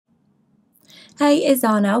Hey, it's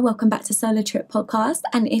Anna. Welcome back to Solo Trip Podcast.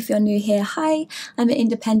 And if you're new here, hi, I'm an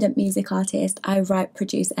independent music artist. I write,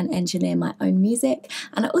 produce, and engineer my own music.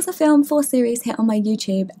 And I also film 4 series here on my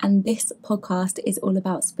YouTube. And this podcast is all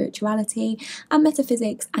about spirituality and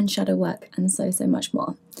metaphysics and shadow work and so much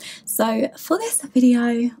more. So for this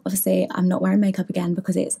video, obviously I'm not wearing makeup again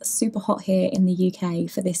because it's super hot here in the UK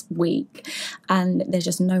for this week. And there's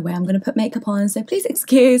just no way I'm going to put makeup on. So please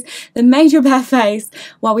excuse the major bare face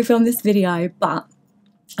while we film this video. But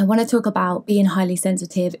I want to talk about being highly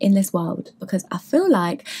sensitive in this world because I feel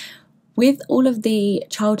like with all of the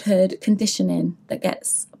childhood conditioning that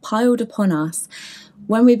gets piled upon us,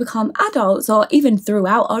 when we become adults or even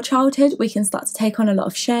throughout our childhood, we can start to take on a lot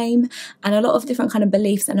of shame and a lot of different kind of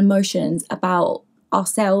beliefs and emotions about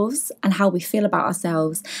ourselves and how we feel about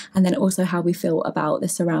ourselves, and then also how we feel about the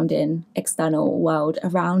surrounding external world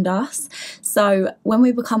around us. So when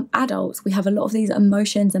we become adults, we have a lot of these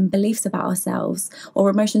emotions and beliefs about ourselves or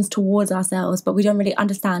emotions towards ourselves, but we don't really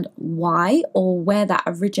understand why or where that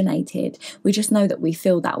originated. We just know that we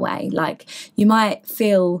feel that way. Like you might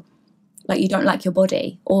feel like you don't like your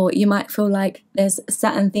body, or you might feel like there's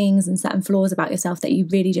certain things and certain flaws about yourself that you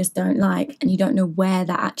really just don't like, and you don't know where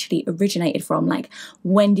that actually originated from. Like,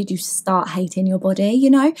 when did you start hating your body,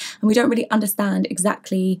 and we don't really understand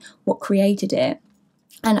exactly what created it.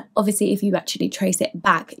 And obviously, if you actually trace it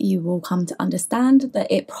back, you will come to understand that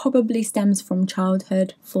it probably stems from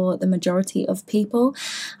childhood for the majority of people.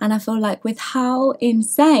 And I feel like with how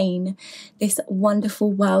insane this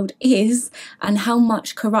wonderful world is, and how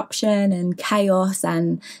much corruption and chaos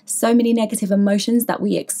and so many negative emotions that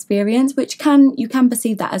we experience, which you can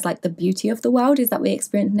perceive that as like the beauty of the world, is that we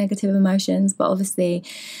experience negative emotions. But obviously,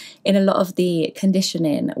 in a lot of the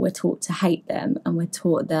conditioning, we're taught to hate them, and we're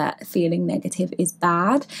taught that feeling negative is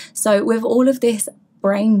bad. So with all of this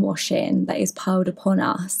brainwashing that is piled upon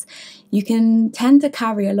us, you can tend to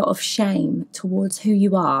carry a lot of shame towards who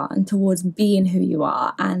you are and towards being who you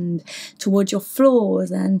are and towards your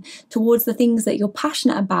flaws and towards the things that you're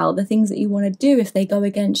passionate about, the things that you want to do, if they go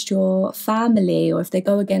against your family or if they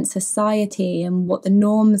go against society and what the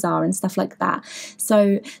norms are and stuff like that.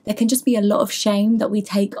 So there can just be a lot of shame that we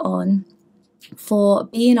take on for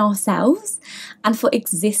being ourselves and for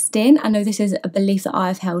existing. I know this is a belief that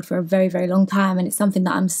I've held for a very, very long time, and it's something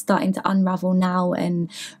that I'm starting to unravel now and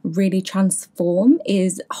really transform,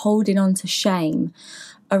 is holding on to shame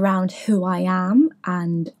around who I am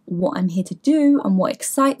and what I'm here to do and what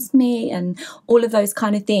excites me and all of those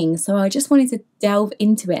kind of things. So I just wanted to delve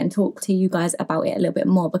into it and talk to you guys about it a little bit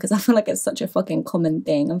more, because I feel like it's such a fucking common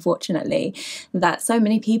thing, unfortunately, that so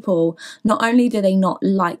many people, not only do they not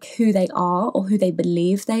like who they are or who they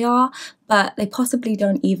believe they are, but they possibly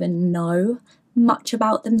don't even know much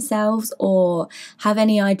about themselves or have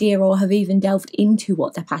any idea or have even delved into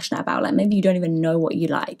what they're passionate about. Like maybe you don't even know what you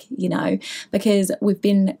like, because we've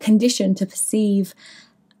been conditioned to perceive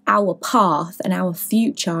our path and our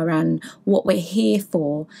future and what we're here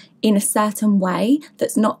for in a certain way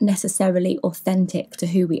that's not necessarily authentic to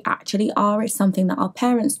who we actually are. It's something that our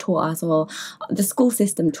parents taught us, or the school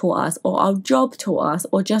system taught us, or our job taught us,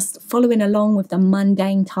 or just following along with the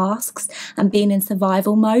mundane tasks and being in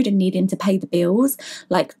survival mode and needing to pay the bills.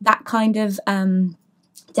 Like that kind of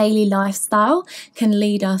daily lifestyle can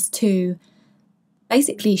lead us to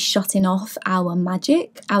basically shutting off our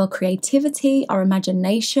magic, our creativity, our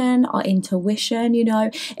imagination, our intuition.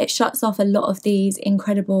 It shuts off a lot of these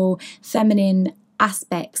incredible feminine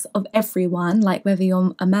aspects of everyone. Like whether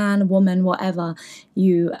you're a man, woman, whatever,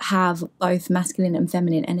 you have both masculine and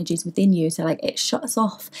feminine energies within you. So like it shuts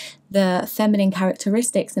off the feminine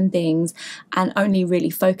characteristics and things and only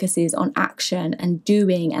really focuses on action and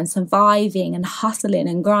doing and surviving and hustling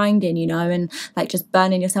and grinding, and like just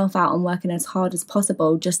burning yourself out and working as hard as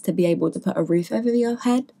possible just to be able to put a roof over your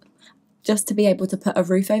head. Oh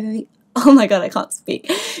my God, I can't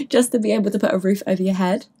speak. Just to be able to put a roof over your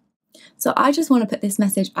head. So I just want to put this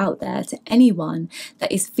message out there to anyone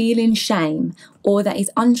that is feeling shame or that is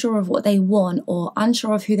unsure of what they want or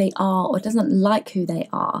unsure of who they are or doesn't like who they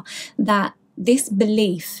are, that this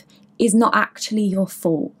belief is not actually your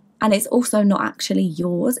fault, and it's also not actually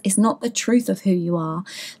yours. It's not the truth of who you are.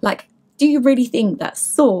 Like, do you really think that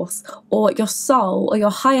source or your soul or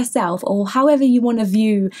your higher self, or however you want to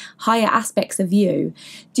view higher aspects of you,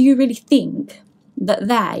 do you really think that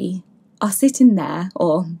they are sitting there,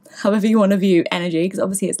 or however you want to view energy, because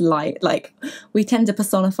obviously it's light, like we tend to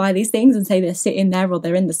personify these things and say they're sitting there or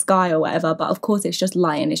they're in the sky or whatever, but of course it's just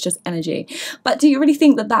light and it's just energy. But do you really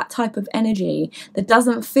think that that type of energy that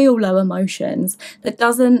doesn't feel low emotions, that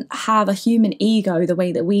doesn't have a human ego the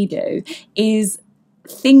way that we do, is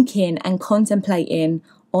thinking and contemplating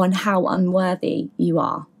on how unworthy you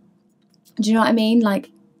are. Do you know what I mean?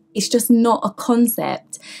 Like, it's just not a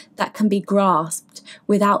concept that can be grasped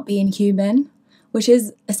without being human, which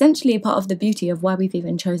is essentially part of the beauty of why we've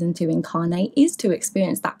even chosen to incarnate, is to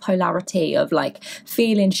experience that polarity of like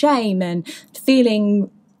feeling shame and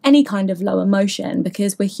feeling any kind of low emotion,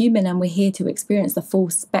 because we're human and we're here to experience the full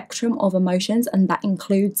spectrum of emotions, and that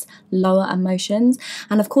includes lower emotions.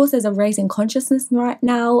 And of course, there's a raising consciousness right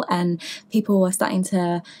now, and people are starting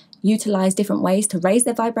to utilize different ways to raise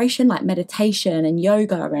their vibration, like meditation and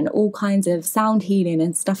yoga and all kinds of sound healing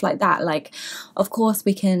and stuff like that. Like, of course,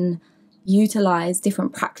 we can utilize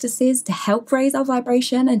different practices to help raise our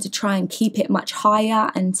vibration and to try and keep it much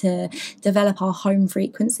higher, and to develop our home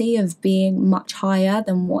frequency of being much higher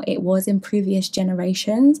than what it was in previous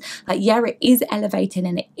generations. Like, yeah, it is elevating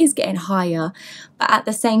and it is getting higher, but at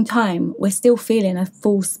the same time, we're still feeling a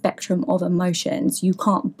full spectrum of emotions. You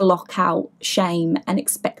can't block out shame and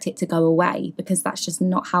expect it to go away, because that's just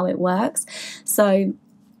not how it works. So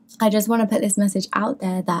I just want to put this message out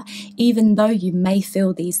there that even though you may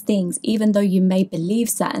feel these things, even though you may believe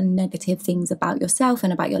certain negative things about yourself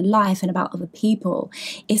and about your life and about other people,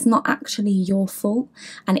 it's not actually your fault,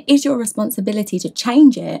 and it is your responsibility to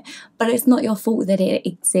change it, but it's not your fault that it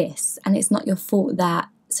exists, and it's not your fault that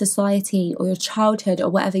society or your childhood or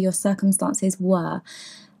whatever your circumstances were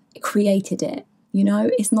created it. You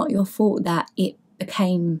know, it's not your fault that it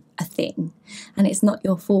became a thing, and it's not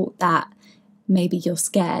your fault that maybe you're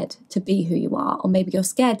scared to be who you are, or maybe you're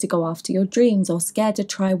scared to go after your dreams, or scared to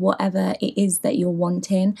try whatever it is that you're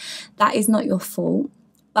wanting. That is not your fault.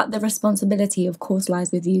 But the responsibility, of course,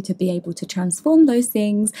 lies with you to be able to transform those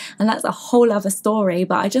things. And that's a whole other story.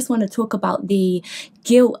 But I just want to talk about the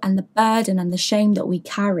guilt and the burden and the shame that we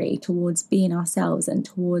carry towards being ourselves and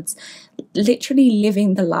towards literally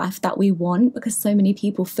living the life that we want, because so many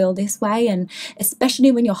people feel this way. And especially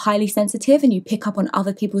when you're highly sensitive and you pick up on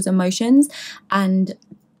other people's emotions, and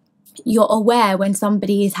you're aware when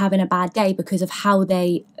somebody is having a bad day because of how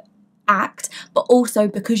they act, but also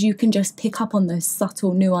because you can just pick up on those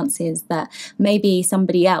subtle nuances that maybe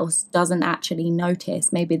somebody else doesn't actually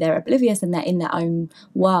notice. Maybe they're oblivious and they're in their own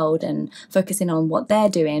world and focusing on what they're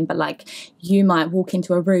doing, but like, you might walk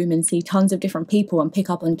into a room and see tons of different people and pick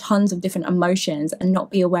up on tons of different emotions and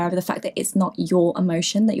not be aware of the fact that it's not your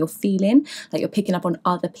emotion that you're feeling, that you're picking up on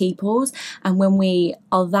other people's. And when we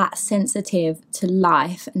are that sensitive to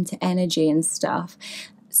life and to energy and stuff,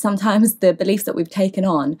 sometimes the beliefs that we've taken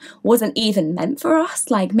on wasn't even meant for us.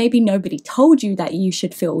 Like, maybe nobody told you that you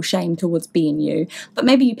should feel shame towards being you, but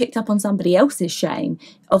maybe you picked up on somebody else's shame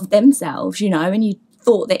of themselves, you know, and you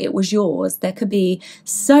thought that it was yours. There could be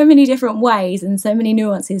so many different ways and so many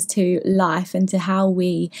nuances to life and to how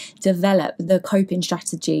we develop the coping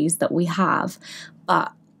strategies that we have.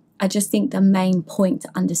 But I just think the main point to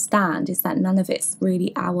understand is that none of it's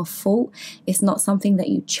really our fault. It's not something that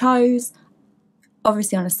you chose.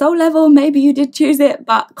 Obviously, on a soul level, maybe you did choose it,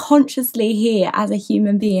 but consciously here as a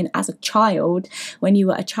human being, as a child, when you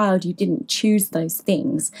were a child, you didn't choose those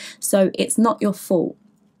things. So it's not your fault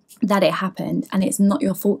that it happened, and it's not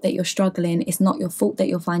your fault that you're struggling. It's not your fault that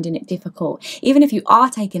you're finding it difficult. Even if you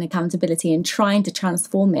are taking accountability and trying to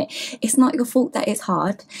transform it, it's not your fault that it's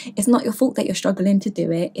hard. It's not your fault that you're struggling to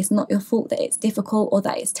do it. It's not your fault that it's difficult or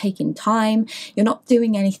that it's taking time. You're not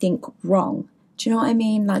doing anything wrong. Do you know what I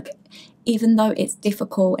mean? Like, even though it's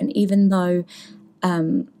difficult, and even though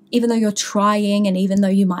you're trying, and even though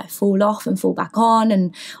you might fall off and fall back on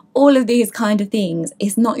and all of these kind of things,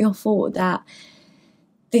 it's not your fault that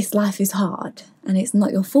this life is hard, and it's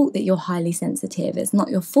not your fault that you're highly sensitive. It's not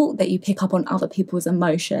your fault that you pick up on other people's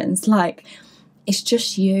emotions. Like, it's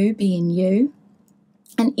just you being you.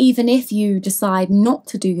 And even if you decide not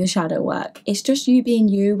to do your shadow work, it's just you being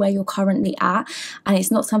you where you're currently at. And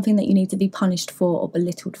it's not something that you need to be punished for or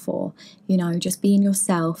belittled for. You know, just being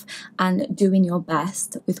yourself and doing your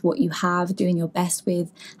best with what you have, doing your best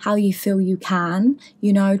with how you feel you can,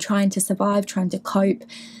 you know, trying to survive, trying to cope.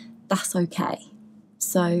 That's okay.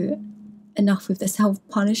 So enough with the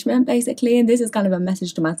self-punishment, basically. And this is kind of a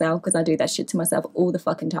message to myself, because I do that shit to myself all the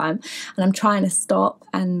fucking time. And I'm trying to stop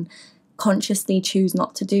and consciously choose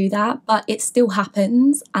not to do that, but it still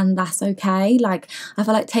happens, and that's okay. Like, I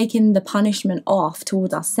feel like taking the punishment off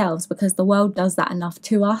towards ourselves, because the world does that enough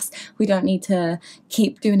to us. We don't need to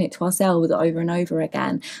keep doing it to ourselves over and over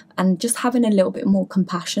again, and just having a little bit more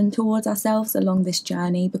compassion towards ourselves along this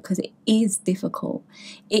journey, because it is difficult.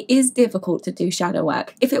 It is difficult to do shadow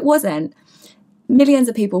work. If it wasn't, millions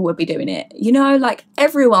of people would be doing it, you know, like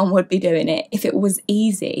everyone would be doing it if it was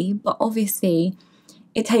easy. But obviously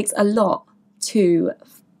it takes a lot to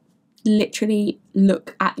literally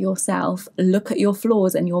look at yourself, look at your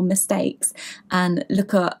flaws and your mistakes, and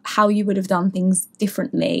look at how you would have done things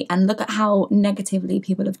differently, and look at how negatively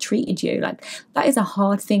people have treated you. Like, that is a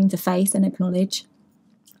hard thing to face and acknowledge.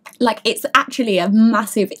 Like, it's actually a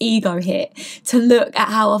massive ego hit to look at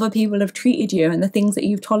how other people have treated you and the things that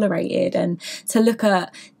you've tolerated, and to look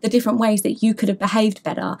at the different ways that you could have behaved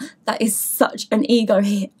better. That is such an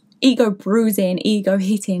ego bruising, ego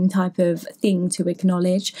hitting type of thing to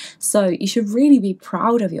acknowledge. So you should really be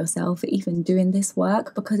proud of yourself for even doing this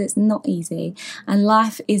work, because it's not easy, and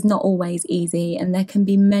life is not always easy, and there can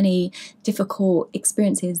be many difficult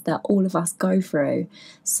experiences that all of us go through.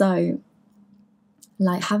 So,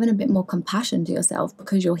 like, having a bit more compassion to yourself,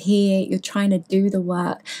 because you're here, you're trying to do the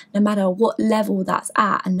work, no matter what level that's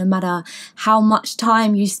at, and no matter how much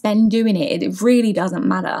time you spend doing it, it really doesn't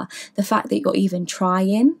matter. The fact that you're even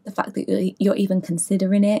trying, the fact that you're even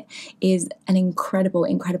considering it, is an incredible,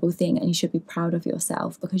 incredible thing, and you should be proud of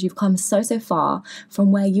yourself, because you've come so far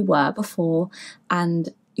from where you were before, and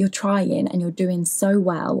you're trying and you're doing so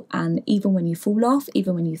well. And even when you fall off,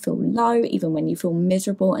 even when you feel low, even when you feel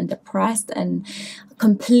miserable and depressed and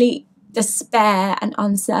complete despair and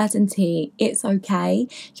uncertainty, it's okay.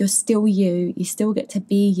 You're still you. You still get to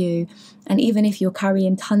be you. And even if you're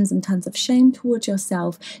carrying tons and tons of shame towards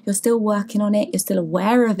yourself, you're still working on it. You're still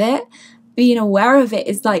aware of it. Being aware of it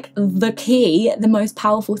is like the key, the most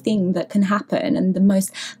powerful thing that can happen, and the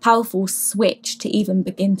most powerful switch to even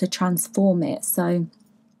begin to transform it. So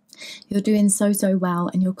you're doing so well,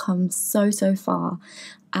 and you'll come so far.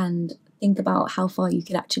 And think about how far you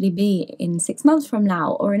could actually be in 6 months from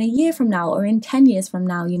now, or in a year from now, or in 10 years from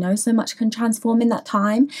now. You know, so much can transform in that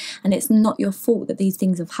time, and it's not your fault that these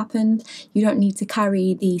things have happened. You don't need to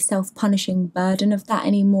carry the self-punishing burden of that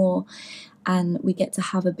anymore. And we get to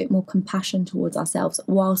have a bit more compassion towards ourselves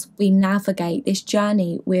whilst we navigate this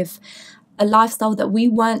journey with a lifestyle that we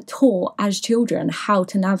weren't taught as children how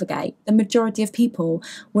to navigate. The majority of people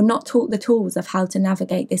were not taught the tools of how to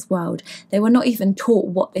navigate this world. They were not even taught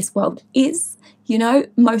what this world is. You know,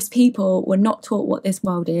 most people were not taught what this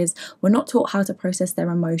world is. We're not taught how to process their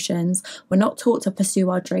emotions. We're not taught to pursue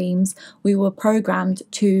our dreams. We were programmed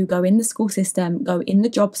to go in the school system, go in the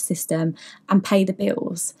job system, and pay the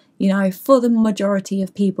bills. You know, for the majority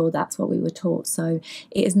of people, that's what we were taught. So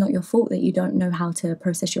it is not your fault that you don't know how to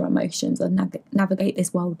process your emotions or navigate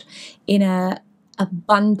this world in a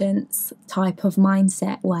abundance type of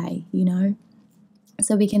mindset way, you know.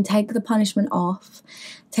 So we can take the punishment off,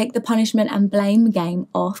 take the punishment and blame game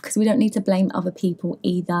off, because we don't need to blame other people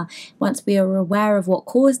either. Once we are aware of what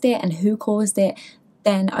caused it and who caused it,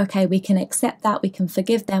 then okay, we can accept that, we can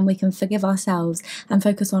forgive them, we can forgive ourselves, and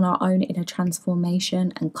focus on our own inner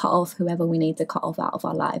transformation and cut off whoever we need to cut off out of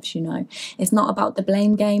our lives. You know, it's not about the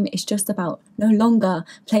blame game. It's just about no longer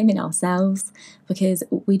blaming ourselves, because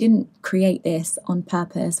we didn't create this on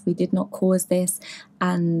purpose. We did not cause this,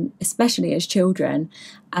 and especially as children.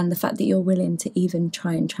 And the fact that you're willing to even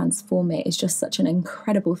try and transform it is just such an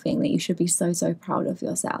incredible thing that you should be so proud of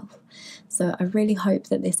yourself. So I really hope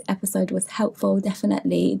that this episode was helpful.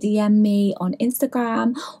 Definitely DM me on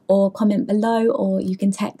Instagram or comment below, or you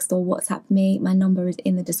can text or WhatsApp me. My number is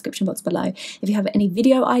in the description box below. If you have any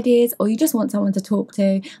video ideas or you just want someone to talk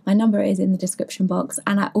to, my number is in the description box.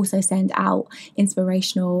 And I also send out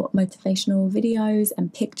inspirational, motivational videos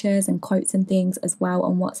and pictures and quotes and things as well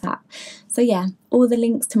on WhatsApp. So yeah, all the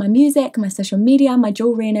links to my music, my social media, my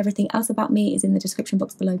jewelry, and everything else about me is in the description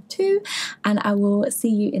box below too. And I will see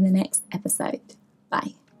you in the next episode.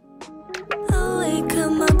 Bye.